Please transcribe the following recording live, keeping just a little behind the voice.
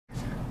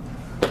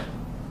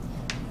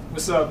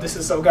What's up? This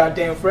is So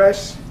Goddamn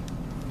Fresh.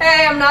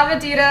 Hey, I'm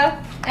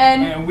Navadita,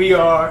 and we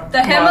are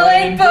the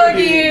Himalayan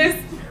Boogies.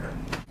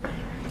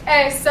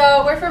 Hey,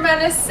 so we're from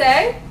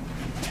NSA,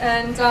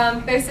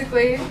 and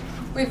basically,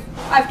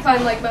 I've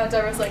climbed like Mount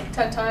Everest like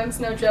 10 times,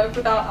 no joke,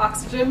 without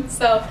oxygen.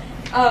 So,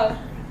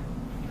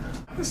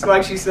 it's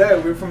like she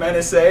said, we're from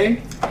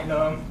NSA,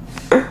 and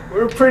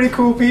we're pretty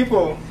cool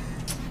people.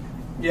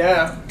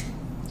 Yeah.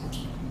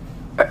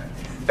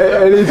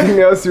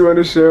 Anything else you want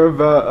to share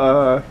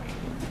about,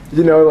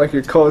 you know, like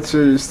your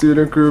culture, your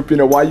student group, you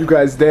know, why you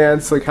guys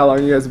dance, like how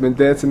long you guys have been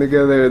dancing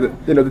together,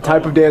 the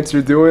type of dance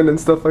you're doing and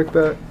stuff like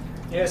that?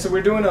 Yeah, so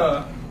we're doing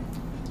a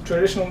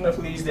traditional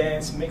Nepalese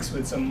dance mixed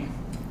with some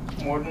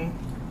modern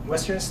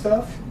Western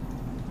stuff,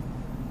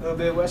 a little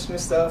bit of Western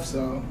stuff,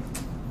 so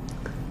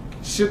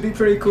should be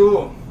pretty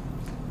cool.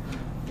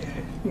 Yeah.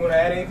 You want to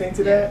add anything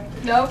to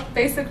that? No,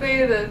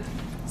 basically the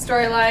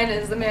storyline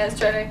is the man's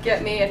trying to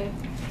get me, and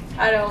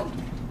I don't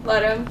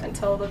let him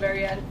until the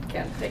very end.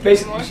 Can't take it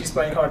anymore. Basically, she's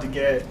playing hard to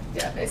get.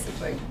 Yeah,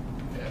 basically.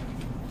 Yeah.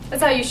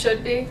 That's how you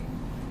should be.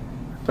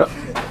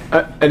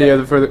 Any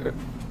other further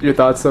your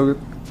thoughts, so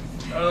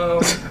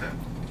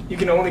you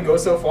can only go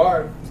so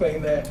far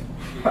playing that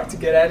hard to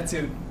get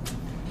attitude.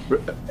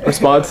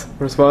 Response?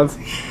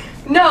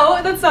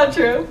 No, that's not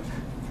true.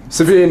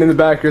 Sabine, in the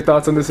back, your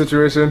thoughts on this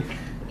situation?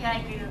 Yeah, I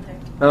agree with her.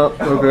 Oh,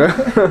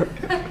 okay.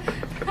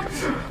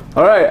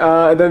 All right,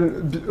 and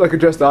then like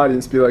address the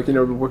audience, be like, you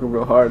know, we're working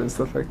real hard and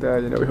stuff like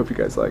that. You know, we hope you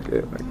guys like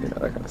it, like, you know,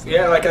 that kind of stuff.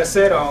 Yeah, like I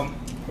said,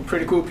 we're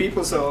pretty cool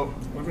people, so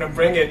we're gonna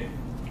bring it.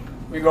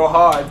 We go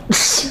hard.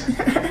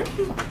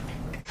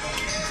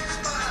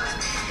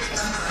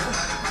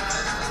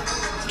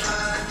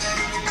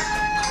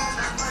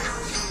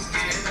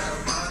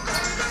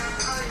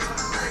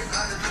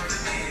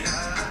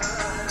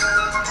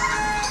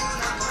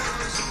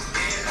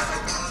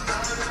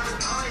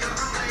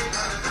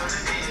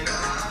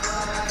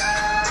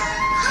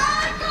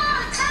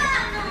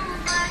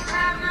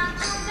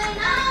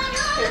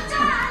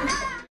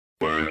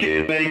 Work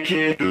it, make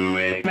it, do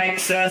it,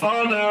 makes us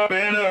harder,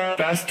 better,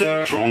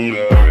 faster,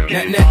 stronger.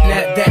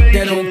 That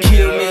don't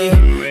kill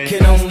me,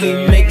 can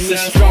only make me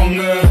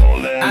stronger.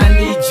 I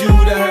need you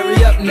to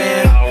hurry up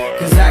now,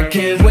 cause I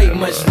can't wait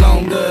much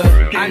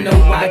longer. I know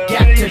I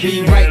got to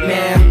be right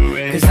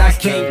now, cause I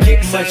can't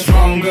get much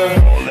stronger.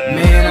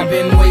 Man, I've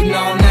been waiting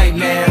all night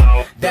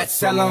now,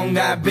 that's how long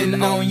I've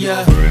been on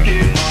ya.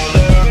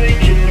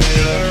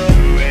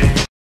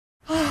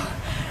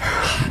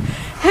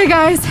 Hey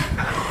guys,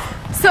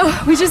 so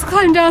we just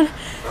climbed down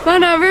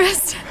Mount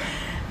Everest,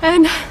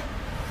 and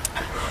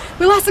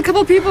we lost a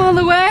couple people on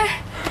the way,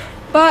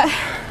 but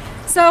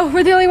so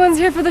we're the only ones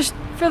here for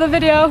the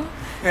video.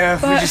 Yeah,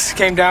 we just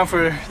came down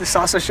for the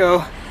salsa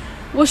show.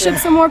 We'll ship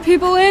some more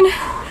people in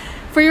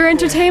for your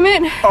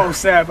entertainment. Yeah. Oh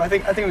snap! I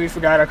think we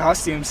forgot our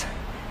costumes.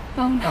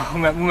 Oh no. Oh,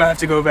 we might have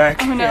to go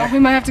back. Oh no, yeah. we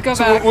might have to go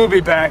back. We'll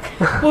be back.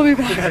 We'll be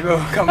back. We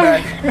gotta come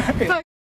back.